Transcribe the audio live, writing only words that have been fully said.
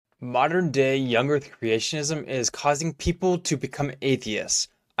Modern day young earth creationism is causing people to become atheists.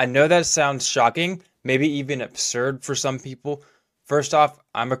 I know that sounds shocking, maybe even absurd for some people. First off,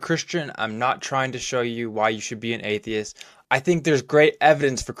 I'm a Christian. I'm not trying to show you why you should be an atheist. I think there's great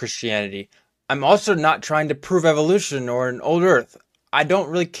evidence for Christianity. I'm also not trying to prove evolution or an old earth. I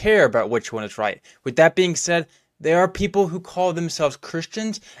don't really care about which one is right. With that being said, there are people who call themselves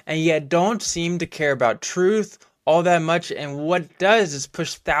Christians and yet don't seem to care about truth all that much, and what it does is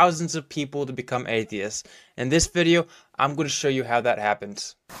push thousands of people to become atheists. In this video, I'm going to show you how that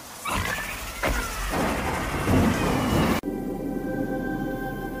happens.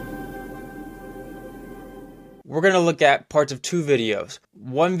 We're going to look at parts of two videos.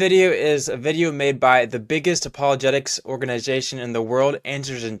 One video is a video made by the biggest apologetics organization in the world,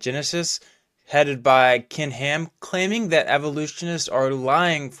 Answers in Genesis, headed by Ken Ham, claiming that evolutionists are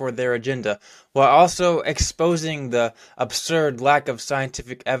lying for their agenda, while also exposing the absurd lack of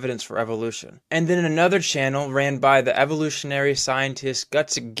scientific evidence for evolution. And then another channel ran by the evolutionary scientist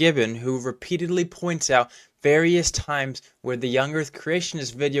Guts Gibbon, who repeatedly points out various times where the young earth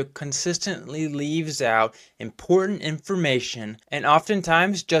creationist video consistently leaves out important information and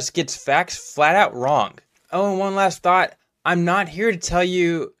oftentimes just gets facts flat out wrong. Oh, and one last thought. I'm not here to tell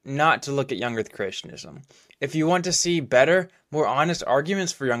you not to look at young earth creationism. If you want to see better, more honest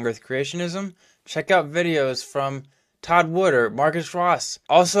arguments for young earth creationism, check out videos from Todd Wood or Marcus Ross.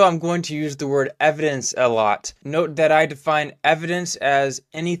 Also, I'm going to use the word evidence a lot. Note that I define evidence as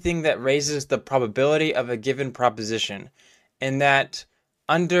anything that raises the probability of a given proposition, and that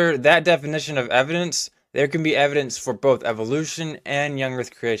under that definition of evidence, there can be evidence for both evolution and young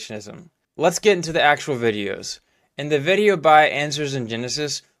earth creationism. Let's get into the actual videos. In the video by Answers in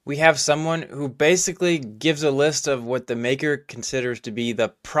Genesis, we have someone who basically gives a list of what the maker considers to be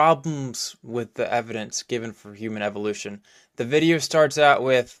the problems with the evidence given for human evolution. The video starts out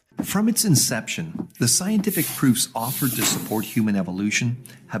with, "From its inception, the scientific proofs offered to support human evolution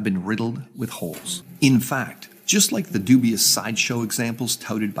have been riddled with holes. In fact, just like the dubious sideshow examples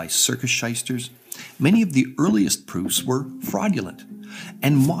touted by circus shysters, many of the earliest proofs were fraudulent.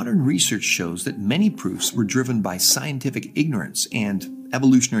 And modern research shows that many proofs were driven by scientific ignorance and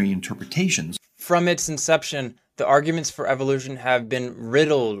evolutionary interpretations." From its inception, the arguments for evolution have been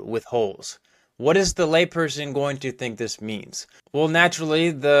riddled with holes. What is the layperson going to think this means? Well, naturally,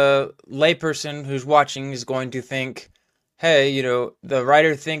 the layperson who's watching is going to think, hey, the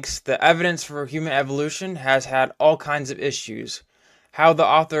writer thinks the evidence for human evolution has had all kinds of issues. How the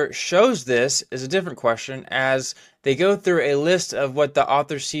author shows this is a different question, as they go through a list of what the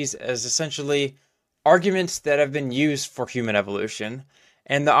author sees as essentially arguments that have been used for human evolution,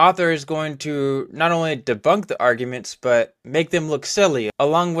 and the author is going to not only debunk the arguments, but make them look silly,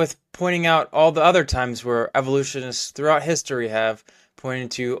 along with pointing out all the other times where evolutionists throughout history have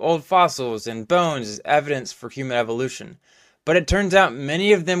pointed to old fossils and bones as evidence for human evolution. But it turns out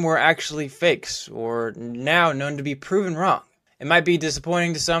many of them were actually fakes, or now known to be proven wrong. It might be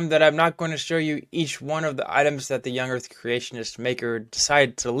disappointing to some that I'm not going to show you each one of the items that the young earth creationist maker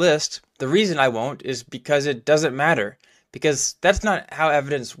decided to list. The reason I won't is because it doesn't matter, because that's not how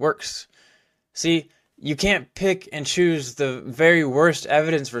evidence works. See, you can't pick and choose the very worst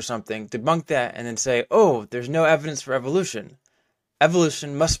evidence for something, debunk that, and then say, oh, there's no evidence for evolution.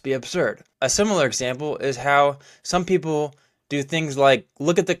 Evolution must be absurd. A similar example is how some people do things like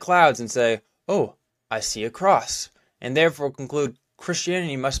look at the clouds and say, oh, I see a cross, and therefore conclude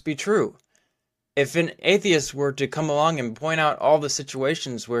Christianity must be true. If an atheist were to come along and point out all the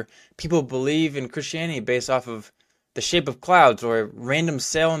situations where people believe in Christianity based off of the shape of clouds or a random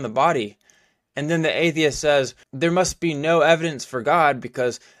cell in the body, and then the atheist says, there must be no evidence for God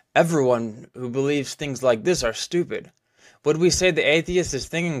because everyone who believes things like this are stupid, would we say the atheist is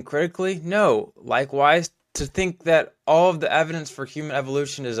thinking critically? No. Likewise, to think that all of the evidence for human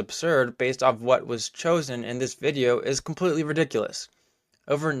evolution is absurd based off what was chosen in this video is completely ridiculous.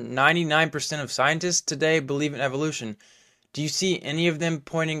 Over 99% of scientists today believe in evolution. Do you see any of them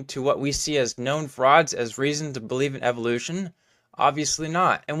pointing to what we see as known frauds as reason to believe in evolution? Obviously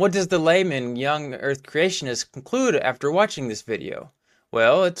not. And what does the layman young earth creationist conclude after watching this video?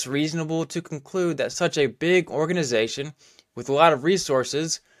 Well, it's reasonable to conclude that such a big organization with a lot of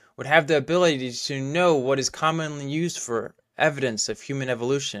resources would have the ability to know what is commonly used for evidence of human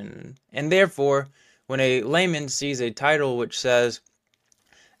evolution. And therefore, when a layman sees a title which says,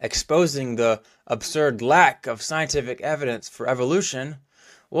 exposing the absurd lack of scientific evidence for evolution,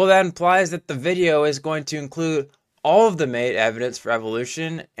 well, that implies that the video is going to include all of the made evidence for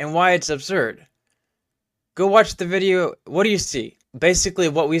evolution and why it's absurd. Go watch the video. What do you see? basically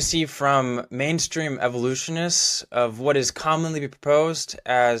what we see from mainstream evolutionists of what is commonly proposed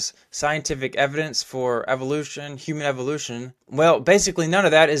as scientific evidence for evolution, human evolution, well, basically none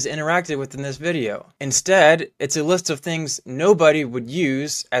of that is interacted with in this video. Instead, it's a list of things nobody would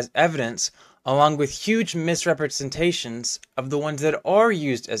use as evidence, along with huge misrepresentations of the ones that are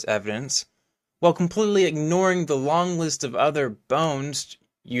used as evidence, while completely ignoring the long list of other bones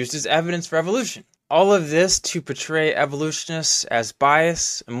used as evidence for evolution. All of this to portray evolutionists as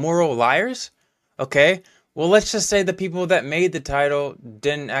biased, immoral liars? Okay, well, let's just say the people that made the title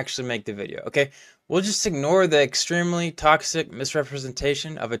didn't actually make the video, okay? We'll just ignore the extremely toxic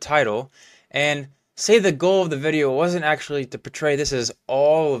misrepresentation of a title and say the goal of the video wasn't actually to portray this as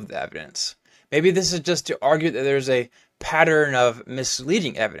all of the evidence. Maybe this is just to argue that there's a pattern of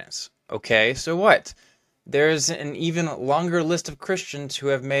misleading evidence. Okay, so what? There's an even longer list of Christians who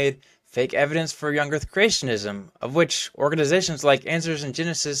have made fake evidence for young earth creationism, of which organizations like Answers in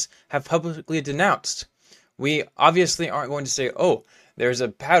Genesis have publicly denounced. We obviously aren't going to say, oh, there's a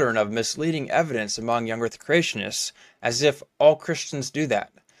pattern of misleading evidence among young earth creationists, as if all Christians do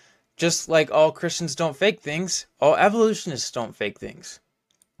that. Just like all Christians don't fake things, all evolutionists don't fake things.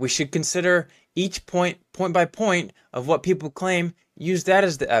 We should consider each point by point of what people claim, use that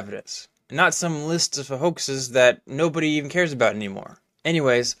as the evidence, not some list of hoaxes that nobody even cares about anymore.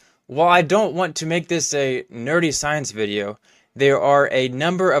 Anyways, while I don't want to make this a nerdy science video, there are a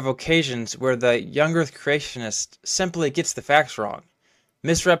number of occasions where the young earth creationist simply gets the facts wrong,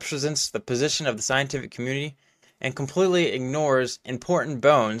 misrepresents the position of the scientific community, and completely ignores important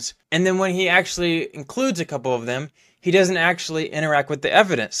bones, and then when he actually includes a couple of them, he doesn't actually interact with the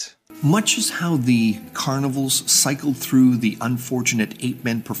evidence. Much as how the carnivals cycled through the unfortunate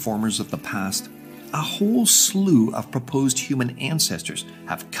ape-men performers of the past, a whole slew of proposed human ancestors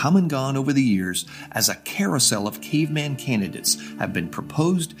have come and gone over the years as a carousel of caveman candidates have been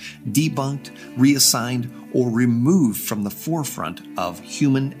proposed, debunked, reassigned, or removed from the forefront of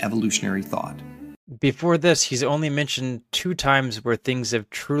human evolutionary thought. Before this, he's only mentioned 2 times where things have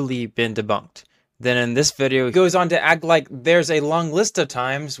truly been debunked. Then in this video, he goes on to act like there's a long list of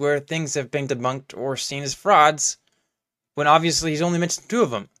times where things have been debunked or seen as frauds, when obviously he's only mentioned 2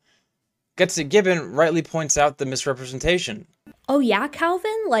 of them. Gutsit Gibbon rightly points out the misrepresentation. Oh yeah,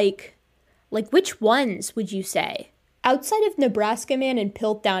 Calvin? Like which ones would you say? Outside of Nebraska Man and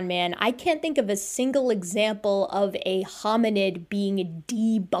Piltdown Man, I can't think of a single example of a hominid being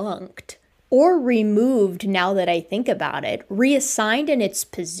debunked. Or removed, now that I think about it. Reassigned in its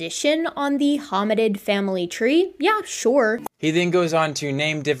position on the hominid family tree? Yeah, sure. He then goes on to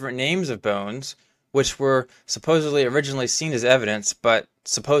name different names of bones, which were supposedly originally seen as evidence, but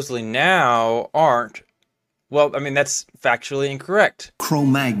supposedly now aren't. Well, I mean, that's factually incorrect.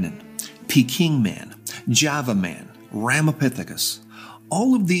 Cro-Magnon, Peking Man, Java Man, Ramapithecus.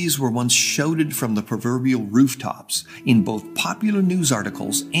 All of these were once shouted from the proverbial rooftops in both popular news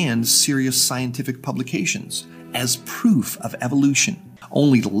articles and serious scientific publications as proof of evolution,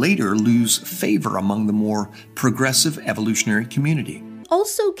 only to later lose favor among the more progressive evolutionary community.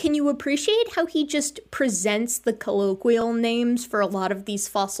 Also, can you appreciate how he just presents the colloquial names for a lot of these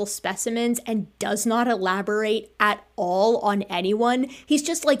fossil specimens and does not elaborate at all on anyone? He's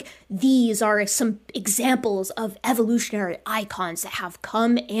just like, these are some examples of evolutionary icons that have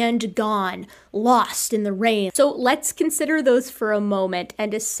come and gone, lost in the rain. So let's consider those for a moment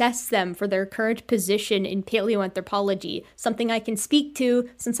and assess them for their current position in paleoanthropology, something I can speak to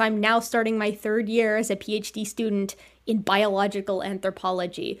since I'm now starting my 3rd year as a PhD student in biological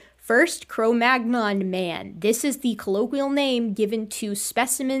anthropology. First, Cro-Magnon man. This is the colloquial name given to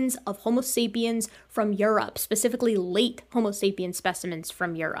specimens of Homo sapiens from Europe, specifically late Homo sapiens specimens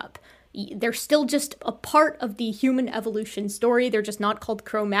from Europe. They're still just a part of the human evolution story. They're just not called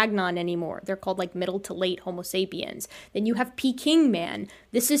Cro-Magnon anymore. They're called like middle to late Homo sapiens. Then you have Peking man.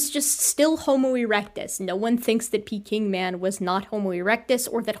 This is just still Homo erectus. No one thinks that Peking man was not Homo erectus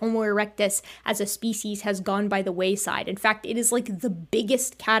or that Homo erectus as a species has gone by the wayside. In fact, it is like the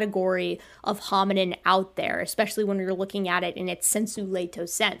biggest category of hominin out there, especially when you're looking at it in its sensu lato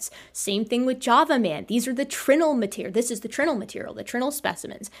sense. Same thing with Java man. These are the trinal material. This is the trinal material, the trinal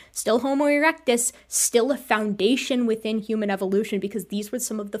specimens. Still Homo erectus, still a foundation within human evolution because these were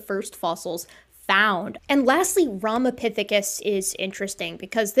some of the first fossils found. And lastly, Ramapithecus is interesting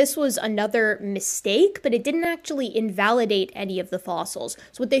because this was another mistake, but it didn't actually invalidate any of the fossils.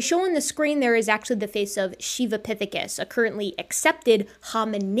 So what they show on the screen there is actually the face of Shivapithecus, a currently accepted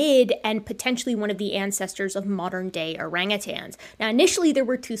hominid and potentially one of the ancestors of modern-day orangutans. Now, initially there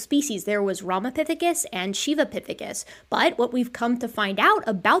were 2 species. There was Ramapithecus and Shivapithecus, but what we've come to find out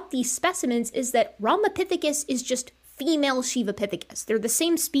about these specimens is that Ramapithecus is just female Shivapithecus. They're the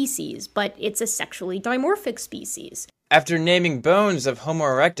same species, but it's a sexually dimorphic species. After naming bones of Homo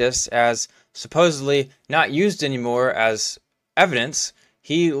erectus as supposedly not used anymore as evidence,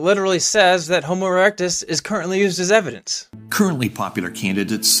 he literally says that Homo erectus is currently used as evidence. Currently popular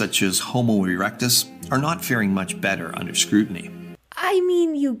candidates such as Homo erectus are not faring much better under scrutiny. I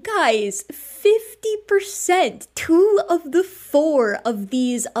mean, you guys, 50%, 2 of the 4 of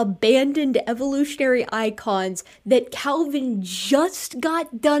these abandoned evolutionary icons that Calvin just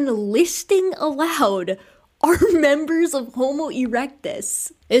got done listing aloud are members of Homo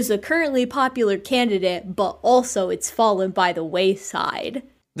erectus. Is a currently popular candidate, but also it's fallen by the wayside.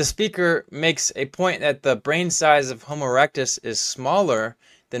 The speaker makes a point that the brain size of Homo erectus is smaller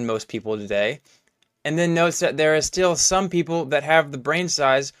than most people today, and then notes that there is still some people that have the brain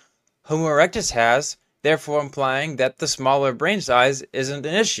size Homo erectus has, therefore implying that the smaller brain size isn't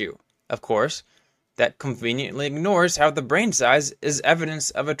an issue. Of course, that conveniently ignores how the brain size is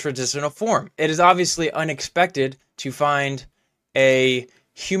evidence of a transitional form. It is obviously unexpected to find a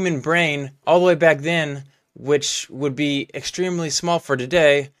human brain all the way back then, which would be extremely small for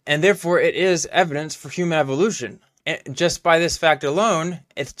today, and therefore it is evidence for human evolution. And just by this fact alone,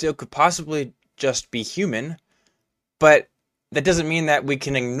 it still could possibly just be human, but that doesn't mean that we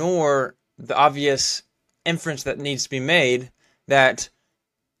can ignore the obvious inference that needs to be made that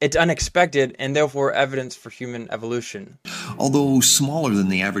it's unexpected and therefore evidence for human evolution. Although smaller than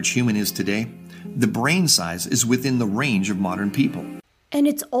the average human is today, the brain size is within the range of modern people. And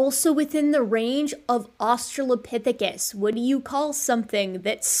it's also within the range of Australopithecus. What do you call something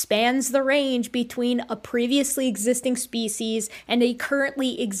that spans the range between a previously existing species and a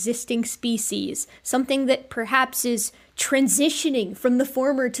currently existing species? Something that perhaps is transitioning from the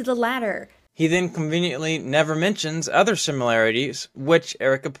former to the latter. He then conveniently never mentions other similarities, which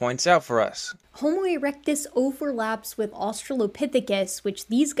Erica points out for us. Homo erectus overlaps with Australopithecus, which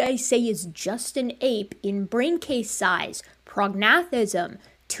these guys say is just an ape, in brain case size, prognathism,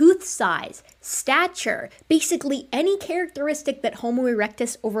 tooth size, stature, basically any characteristic that Homo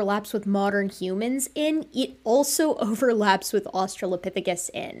erectus overlaps with modern humans in, it also overlaps with Australopithecus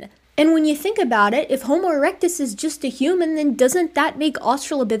in. And when you think about it, if Homo erectus is just a human, then doesn't that make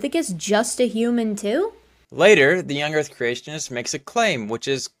Australopithecus just a human too? Later, the young Earth creationist makes a claim which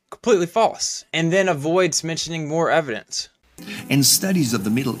is completely false, and then avoids mentioning more evidence. And studies of the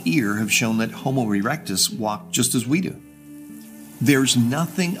middle ear have shown that Homo erectus walk just as we do. There's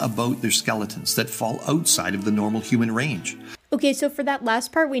nothing about their skeletons that fall outside of the normal human range. Okay, so for that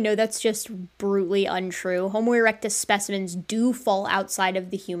last part, we know that's just brutally untrue. Homo erectus specimens do fall outside of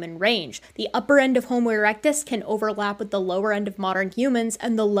the human range. The upper end of Homo erectus can overlap with the lower end of modern humans,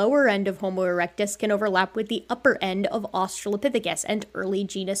 and the lower end of Homo erectus can overlap with the upper end of Australopithecus and early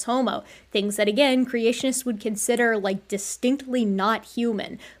genus Homo. Things that, again, creationists would consider like distinctly not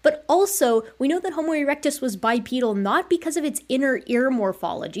human. But also, we know that Homo erectus was bipedal not because of its inner ear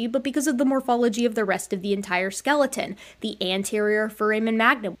morphology, but because of the morphology of the rest of the entire skeleton. The anterior foramen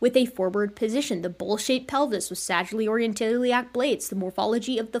magnum with a forward position, the bowl-shaped pelvis with sagittally oriented iliac blades, the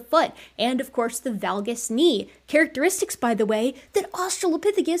morphology of the foot, and of course the valgus knee. Characteristics, by the way, that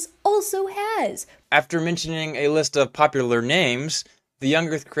Australopithecus also has. After mentioning a list of popular names, the young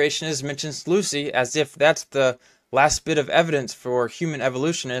Earth creationist mentions Lucy as if that's the last bit of evidence for human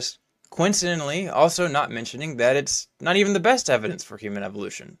evolutionists, coincidentally also not mentioning that it's not even the best evidence for human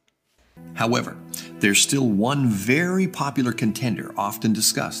evolution. However, there's still one very popular contender often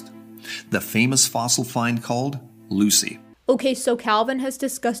discussed, the famous fossil find called Lucy. Okay, so Calvin has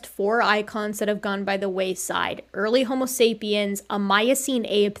discussed 4 icons that have gone by the wayside. Early Homo sapiens, a Miocene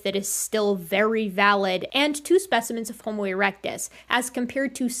ape that is still very valid, and 2 specimens of Homo erectus, as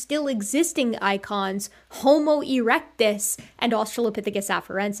compared to still existing icons, Homo erectus and Australopithecus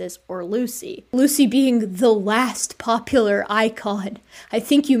afarensis, or Lucy. Lucy being the last popular icon. I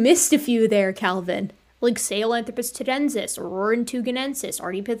think you missed a few there, Calvin. Like Sahelanthropus tudensis, Aurorantuganensis,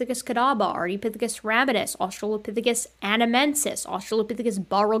 Ardipithecus cadaba, Ardipithecus ramidus, Australopithecus anamensis, Australopithecus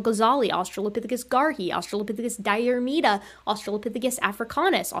barrel-ghazali, Australopithecus garhi, Australopithecus diarmida, Australopithecus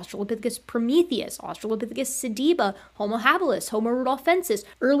africanus, Australopithecus prometheus, Australopithecus sediba, Homo habilis, Homo rudolfensis,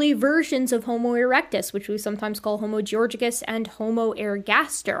 early versions of Homo erectus, which we sometimes call Homo georgicus and Homo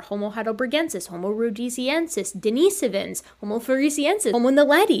ergaster, Homo heidelbergensis, Homo rhodesiensis, denisovans, Homo floresiensis, Homo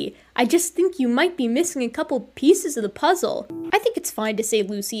naledi. I just think you might be missing a couple pieces of the puzzle. I think it's fine to say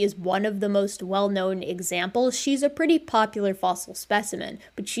Lucy is one of the most well-known examples. She's a pretty popular fossil specimen,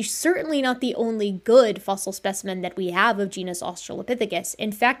 but she's certainly not the only good fossil specimen that we have of genus Australopithecus.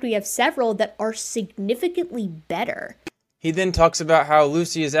 In fact, we have several that are significantly better. He then talks about how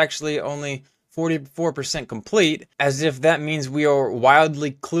Lucy is actually only 44% complete, as if that means we are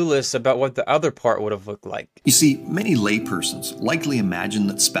wildly clueless about what the other part would have looked like. You see, many laypersons likely imagine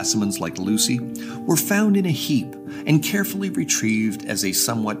that specimens like Lucy were found in a heap and carefully retrieved as a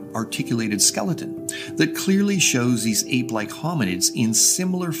somewhat articulated skeleton that clearly shows these ape-like hominids in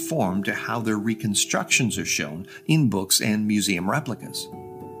similar form to how their reconstructions are shown in books and museum replicas.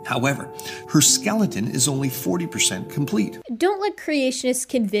 However, her skeleton is only 40% complete. Don't let creationists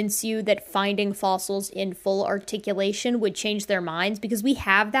convince you that finding fossils in full articulation would change their minds, because we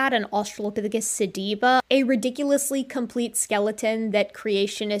have that in Australopithecus sediba, a ridiculously complete skeleton that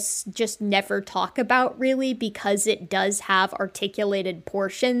creationists just never talk about really, because it does have articulated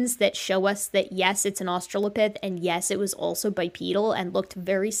portions that show us that yes, it's an Australopith, and yes, it was also bipedal and looked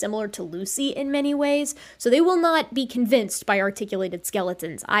very similar to Lucy in many ways. So they will not be convinced by articulated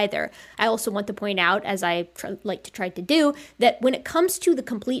skeletons either. I also want to point out, as I like to try to do, that when it comes to the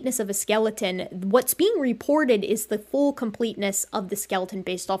completeness of a skeleton, what's being reported is the full completeness of the skeleton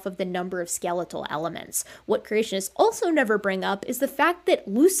based off of the number of skeletal elements. What creationists also never bring up is the fact that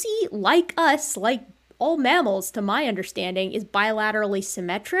Lucy, like us, like all mammals, to my understanding, is bilaterally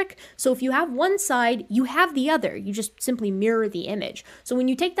symmetric. So if you have one side, you have the other. You just simply mirror the image. So when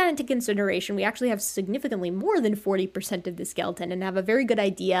you take that into consideration, we actually have significantly more than 40% of the skeleton and have a very good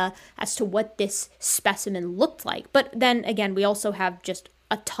idea as to what this specimen looked like. But then again, we also have just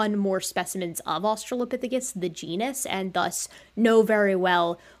a ton more specimens of Australopithecus, the genus, and thus know very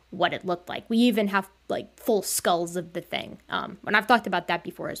well what it looked like. We even have like full skulls of the thing. And I've talked about that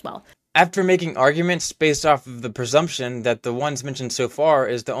before as well. After making arguments based off of the presumption that the ones mentioned so far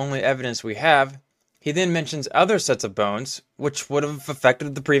is the only evidence we have, he then mentions other sets of bones which would have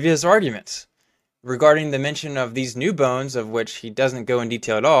affected the previous arguments. Regarding the mention of these new bones, of which he doesn't go in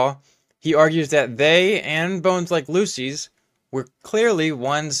detail at all, he argues that they, and bones like Lucy's, were clearly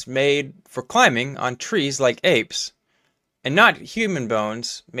ones made for climbing on trees like apes, and not human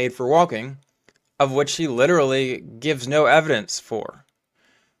bones made for walking, of which he literally gives no evidence for.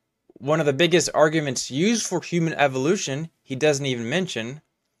 One of the biggest arguments used for human evolution he doesn't even mention,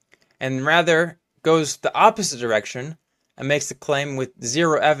 and rather goes the opposite direction and makes the claim with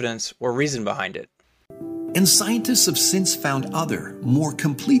zero evidence or reason behind it. And scientists have since found other, more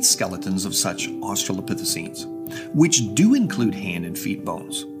complete skeletons of such Australopithecines, which do include hand and feet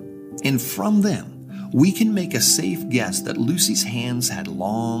bones. And from them, we can make a safe guess that Lucy's hands had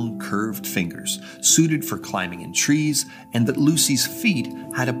long, curved fingers, suited for climbing in trees, and that Lucy's feet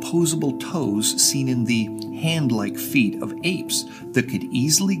had opposable toes seen in the hand-like feet of apes that could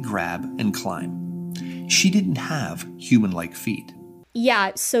easily grab and climb. She didn't have human-like feet.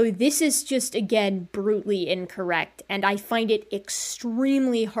 Yeah, so this is just, again, brutally incorrect, and I find it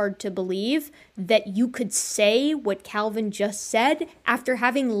extremely hard to believe that you could say what Calvin just said after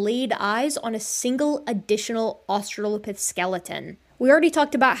having laid eyes on a single additional Australopith skeleton. We already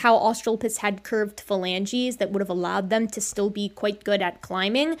talked about how Australopiths had curved phalanges that would have allowed them to still be quite good at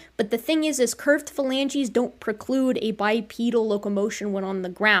climbing, but the thing is curved phalanges don't preclude a bipedal locomotion when on the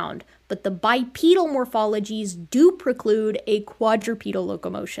ground, but the bipedal morphologies do preclude a quadrupedal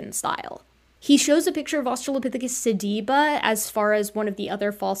locomotion style. He shows a picture of Australopithecus sediba as far as one of the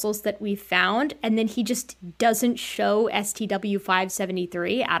other fossils that we've found, and then he just doesn't show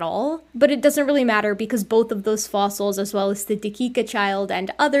STW573 at all. But it doesn't really matter because both of those fossils, as well as the Dakika child and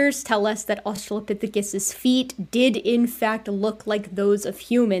others, tell us that Australopithecus's feet did in fact look like those of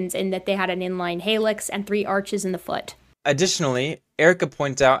humans in that they had an inline hallux and 3 arches in the foot. Additionally, Erica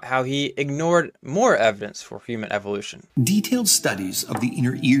points out how he ignored more evidence for human evolution. Detailed studies of the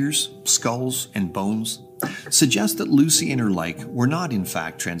inner ears, skulls, and bones suggest that Lucy and her like were not in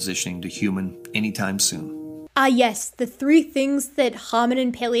fact transitioning to human anytime soon. Yes, the 3 things that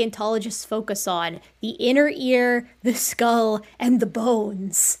hominin paleontologists focus on: the inner ear, the skull, and the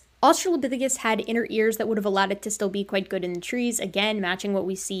bones. Australopithecus had inner ears that would have allowed it to still be quite good in the trees, again, matching what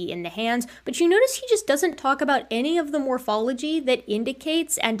we see in the hands. But you notice he just doesn't talk about any of the morphology that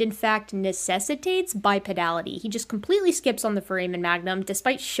indicates and in fact necessitates bipedality. He just completely skips on the foramen magnum,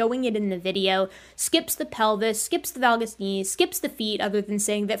 despite showing it in the video, skips the pelvis, skips the valgus knees, skips the feet, other than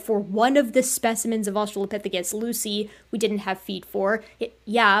saying that for one of the specimens of Australopithecus, Lucy, we didn't have feet for.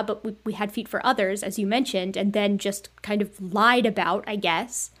 Yeah, but we had feet for others, as you mentioned, and then just kind of lied about, I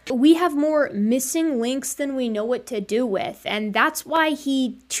guess. We have more missing links than we know what to do with, and that's why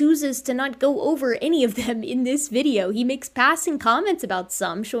he chooses to not go over any of them in this video. He makes passing comments about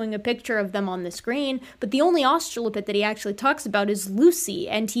some, showing a picture of them on the screen, but the only Australopith that he actually talks about is Lucy,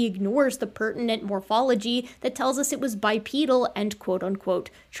 and he ignores the pertinent morphology that tells us it was bipedal and quote-unquote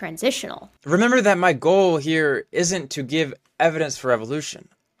transitional. Remember that my goal here isn't to give evidence for evolution.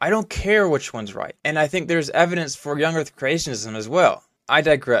 I don't care which one's right. And I think there's evidence for young earth creationism as well. I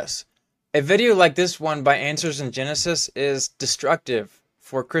digress. A video like this one by Answers in Genesis is destructive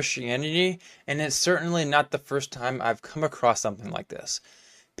for Christianity, and it's certainly not the first time I've come across something like this.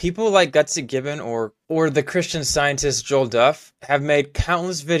 People like Gutsy Gibbon or the Christian scientist Joel Duff have made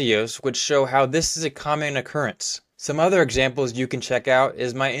countless videos which show how this is a common occurrence. Some other examples you can check out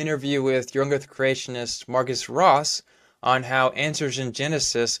is my interview with young earth creationist Marcus Ross on how Answers in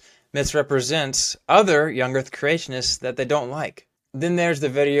Genesis misrepresents other young earth creationists that they don't like. Then there's the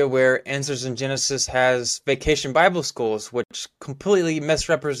video where Answers in Genesis has vacation Bible schools which completely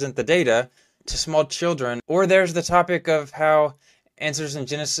misrepresent the data to small children. Or there's the topic of how Answers in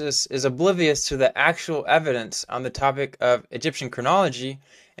Genesis is oblivious to the actual evidence on the topic of Egyptian chronology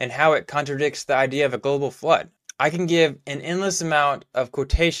and how it contradicts the idea of a global flood. I can give an endless amount of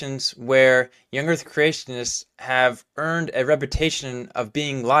quotations where young earth creationists have earned a reputation of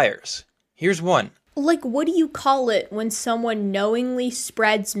being liars. Here's one. Like, what do you call it when someone knowingly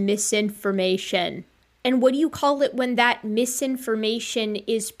spreads misinformation? And what do you call it when that misinformation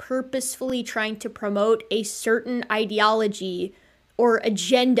is purposefully trying to promote a certain ideology or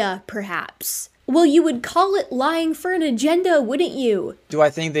agenda, perhaps? Well, you would call it lying for an agenda, wouldn't you? Do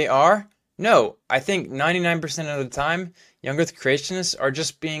I think they are? No, I think 99% of the time, young earth creationists are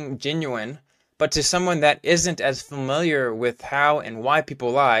just being genuine. But to someone that isn't as familiar with how and why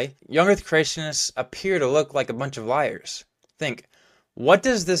people lie, young earth creationists appear to look like a bunch of liars. Think, what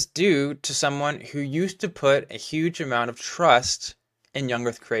does this do to someone who used to put a huge amount of trust in young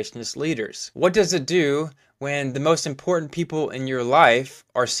earth creationist leaders? What does it do when the most important people in your life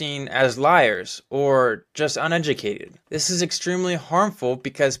are seen as liars or just uneducated? This is extremely harmful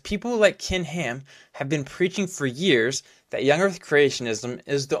because people like Ken Ham have been preaching for years that young earth creationism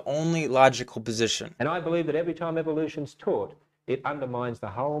is the only logical position. And I believe that every time evolution's taught, it undermines the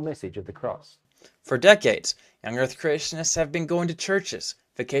whole message of the cross. For decades, young earth creationists have been going to churches,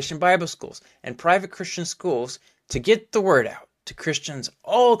 vacation Bible schools, and private Christian schools to get the word out to Christians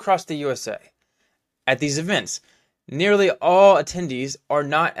all across the USA. At these events, nearly all attendees are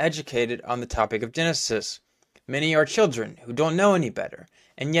not educated on the topic of Genesis. Many are children who don't know any better,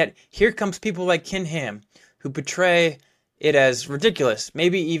 and yet here comes people like Ken Ham who portray it as ridiculous,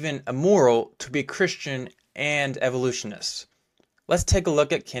 maybe even immoral, to be Christian and evolutionists. Let's take a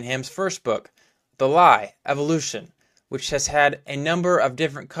look at Ken Ham's first book, The Lie, Evolution, which has had a number of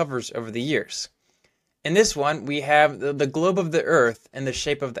different covers over the years. In this one, we have the globe of the earth in the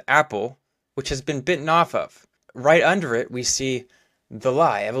shape of the apple, which has been bitten off of. Right under it, we see the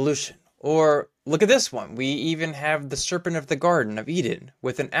lie, evolution. Or look at this one. We even have the serpent of the Garden of Eden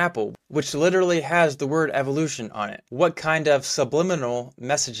with an apple, which literally has the word evolution on it. What kind of subliminal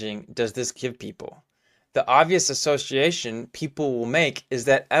messaging does this give people? The obvious association people will make is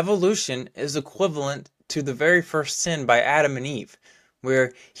that evolution is equivalent to the very first sin by Adam and Eve,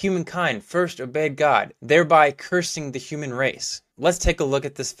 where humankind first obeyed God, thereby cursing the human race. Let's take a look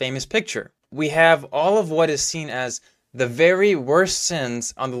at this famous picture. We have all of what is seen as the very worst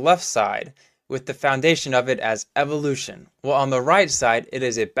sins on the left side, with the foundation of it as evolution. While on the right side, it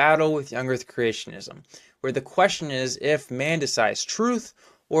is a battle with young earth creationism, where the question is if man decides truth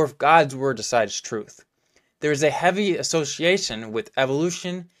or if God's word decides truth. There is a heavy association with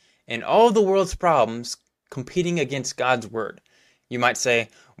evolution and all of the world's problems competing against God's word. You might say,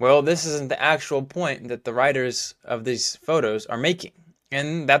 well, this isn't the actual point that the writers of these photos are making.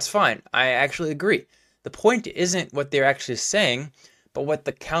 And that's fine. I actually agree. The point isn't what they're actually saying, but what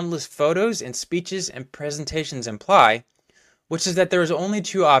the countless photos and speeches and presentations imply, which is that there is only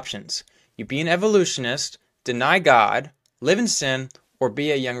two options. You be an evolutionist, deny God, live in sin, or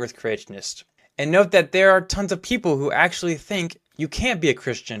be a young earth creationist. And note that there are tons of people who actually think you can't be a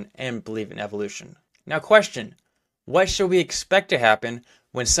Christian and believe in evolution. Now question, what should we expect to happen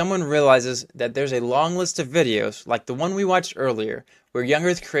when someone realizes that there's a long list of videos like the one we watched earlier where young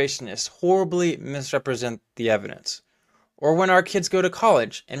earth creationists horribly misrepresent the evidence? Or when our kids go to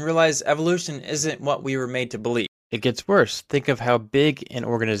college and realize evolution isn't what we were made to believe? It gets worse. Think of how big an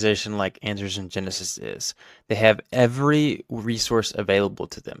organization like Answers in Genesis is. They have every resource available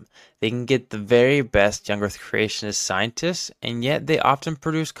to them. They can get the very best young earth creationist scientists, and yet they often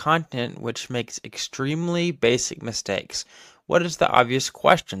produce content which makes extremely basic mistakes. What is the obvious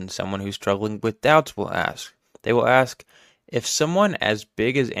question someone who's struggling with doubts will ask? They will ask, if someone as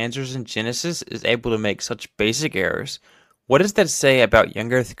big as Answers in Genesis is able to make such basic errors, what does that say about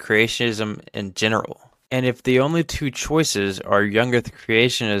young earth creationism in general? And if the only two choices are young earth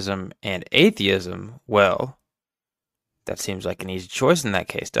creationism and atheism, well, That seems like an easy choice in that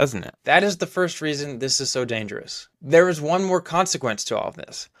case, doesn't it? That is the first reason this is so dangerous. There is one more consequence to all of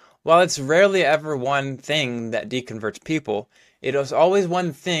this. While it's rarely ever one thing that deconverts people, it is always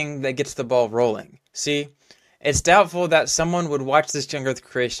one thing that gets the ball rolling. See, it's doubtful that someone would watch this young earth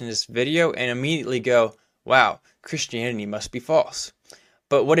creationist video and immediately go, wow, Christianity must be false.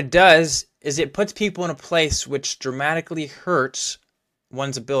 But what it does is it puts people in a place which dramatically hurts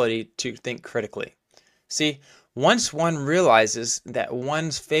one's ability to think critically. See, once one realizes that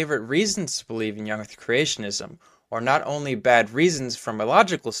one's favorite reasons to believe in young earth creationism are not only bad reasons from a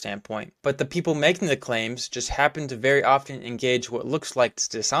logical standpoint, but the people making the claims just happen to very often engage what looks like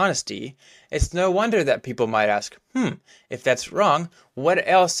dishonesty, it's no wonder that people might ask, if that's wrong, what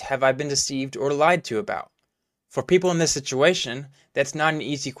else have I been deceived or lied to about? For people in this situation, that's not an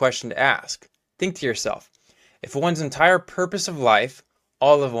easy question to ask. Think to yourself, if one's entire purpose of life,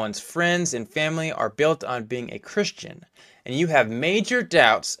 all of one's friends and family are built on being a Christian, and you have major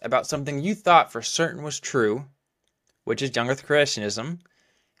doubts about something you thought for certain was true, which is young earth creationism,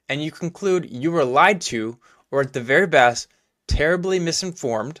 and you conclude you were lied to, or at the very best, terribly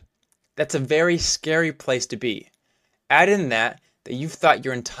misinformed, that's a very scary place to be. Add in that you've thought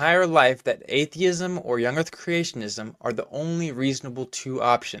your entire life that atheism or young earth creationism are the only reasonable two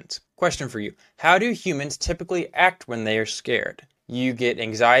options. Question for you, how do humans typically act when they are scared? You get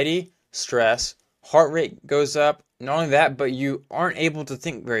anxiety, stress, heart rate goes up, not only that, but you aren't able to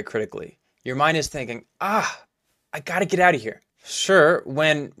think very critically. Your mind is thinking, I gotta get out of here. Sure,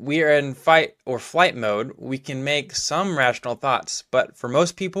 when we are in fight or flight mode, we can make some rational thoughts, but for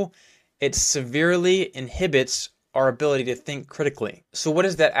most people, it severely inhibits our ability to think critically. So what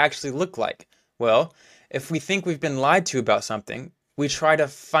does that actually look like? Well, if we think we've been lied to about something, we try to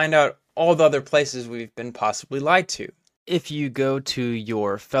find out all the other places we've been possibly lied to. If you go to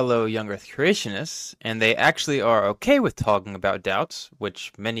your fellow young earth creationists, and they actually are okay with talking about doubts,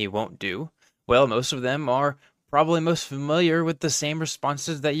 which many won't do, well, most of them are probably most familiar with the same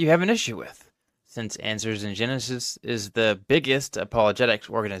responses that you have an issue with. Since Answers in Genesis is the biggest apologetics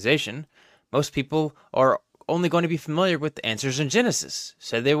organization, most people are only going to be familiar with Answers in Genesis,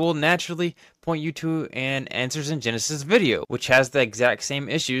 so they will naturally point you to an Answers in Genesis video, which has the exact same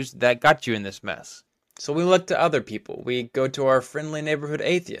issues that got you in this mess. So we look to other people. We go to our friendly neighborhood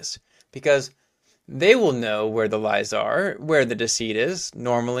atheists, because they will know where the lies are, where the deceit is.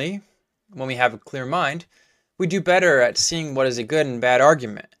 Normally, when we have a clear mind, we do better at seeing what is a good and bad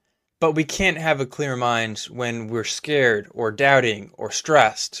argument. But we can't have a clear mind when we're scared or doubting or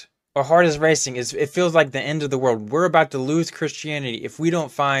stressed. Our heart is racing. It feels like the end of the world. We're about to lose Christianity if we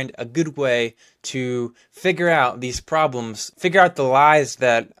don't find a good way to figure out these problems, figure out the lies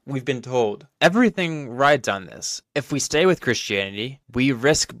that we've been told. Everything rides on this. If we stay with Christianity, we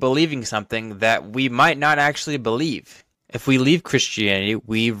risk believing something that we might not actually believe. If we leave Christianity,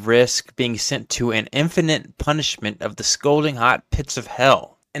 we risk being sent to an infinite punishment of the scalding hot pits of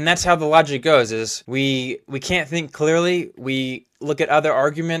hell. And that's how the logic goes, is we can't think clearly. We look at other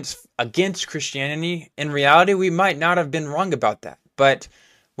arguments against Christianity. In reality, we might not have been wrong about that. But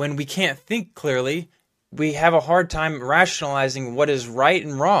when we can't think clearly, we have a hard time rationalizing what is right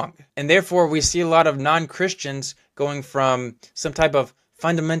and wrong. And therefore, we see a lot of non-Christians going from some type of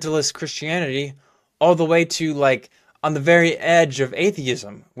fundamentalist Christianity all the way to on the very edge of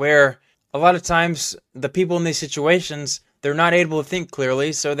atheism, where a lot of times the people in these situations, they're not able to think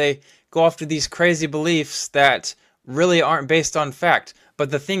clearly, so they go after these crazy beliefs that really aren't based on fact. But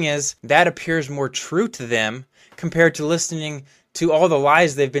the thing is, that appears more true to them compared to listening to all the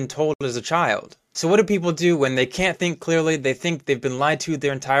lies they've been told as a child. So what do people do when they can't think clearly? They think they've been lied to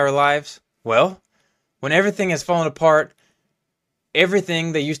their entire lives? Well, when everything has fallen apart,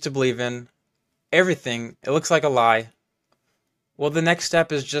 everything they used to believe in, everything, it looks like a lie. Well, the next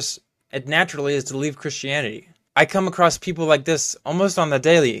step is naturally to leave Christianity. I come across people like this almost on the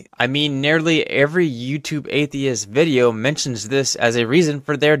daily. I mean, nearly every YouTube atheist video mentions this as a reason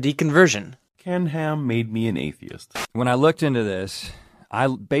for their deconversion. Ken Ham made me an atheist. When I looked into this, I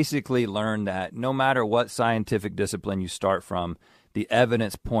basically learned that no matter what scientific discipline you start from, the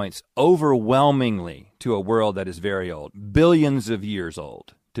evidence points overwhelmingly to a world that is very old, billions of years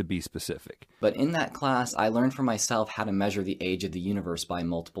old, to be specific. But in that class, I learned for myself how to measure the age of the universe by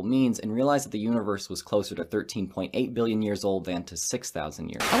multiple means and realized that the universe was closer to 13.8 billion years old than to 6,000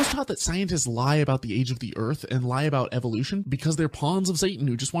 years. I was taught that scientists lie about the age of the Earth and lie about evolution because they're pawns of Satan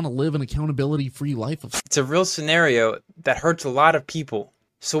who just want to live an accountability-free life. It's a real scenario that hurts a lot of people.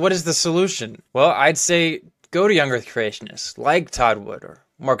 So what is the solution? Well, I'd say go to young earth creationists like Todd Wood or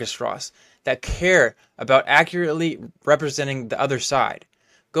Marcus Ross that care about accurately representing the other side.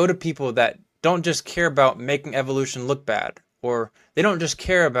 Go to people that don't just care about making evolution look bad, or they don't just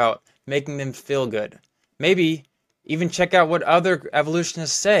care about making them feel good. Maybe even check out what other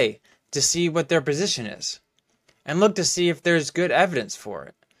evolutionists say to see what their position is, and look to see if there's good evidence for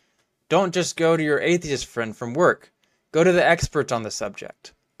it. Don't just go to your atheist friend from work. Go to the experts on the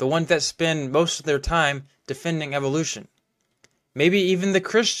subject, the ones that spend most of their time defending evolution. Maybe even the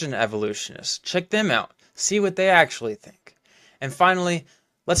Christian evolutionists. Check them out. See what they actually think. And finally,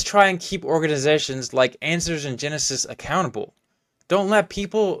 let's try and keep organizations like Answers in Genesis accountable. Don't let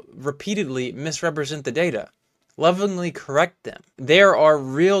people repeatedly misrepresent the data. Lovingly correct them. There are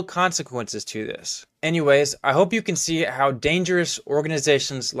real consequences to this. Anyways, I hope you can see how dangerous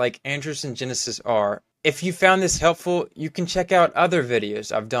organizations like Answers in Genesis are. If you found this helpful, you can check out other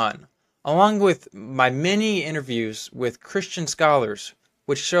videos I've done, along with my many interviews with Christian scholars,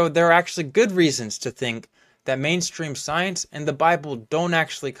 which show there are actually good reasons to think that mainstream science and the Bible don't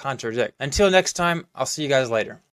actually contradict. Until next time, I'll see you guys later.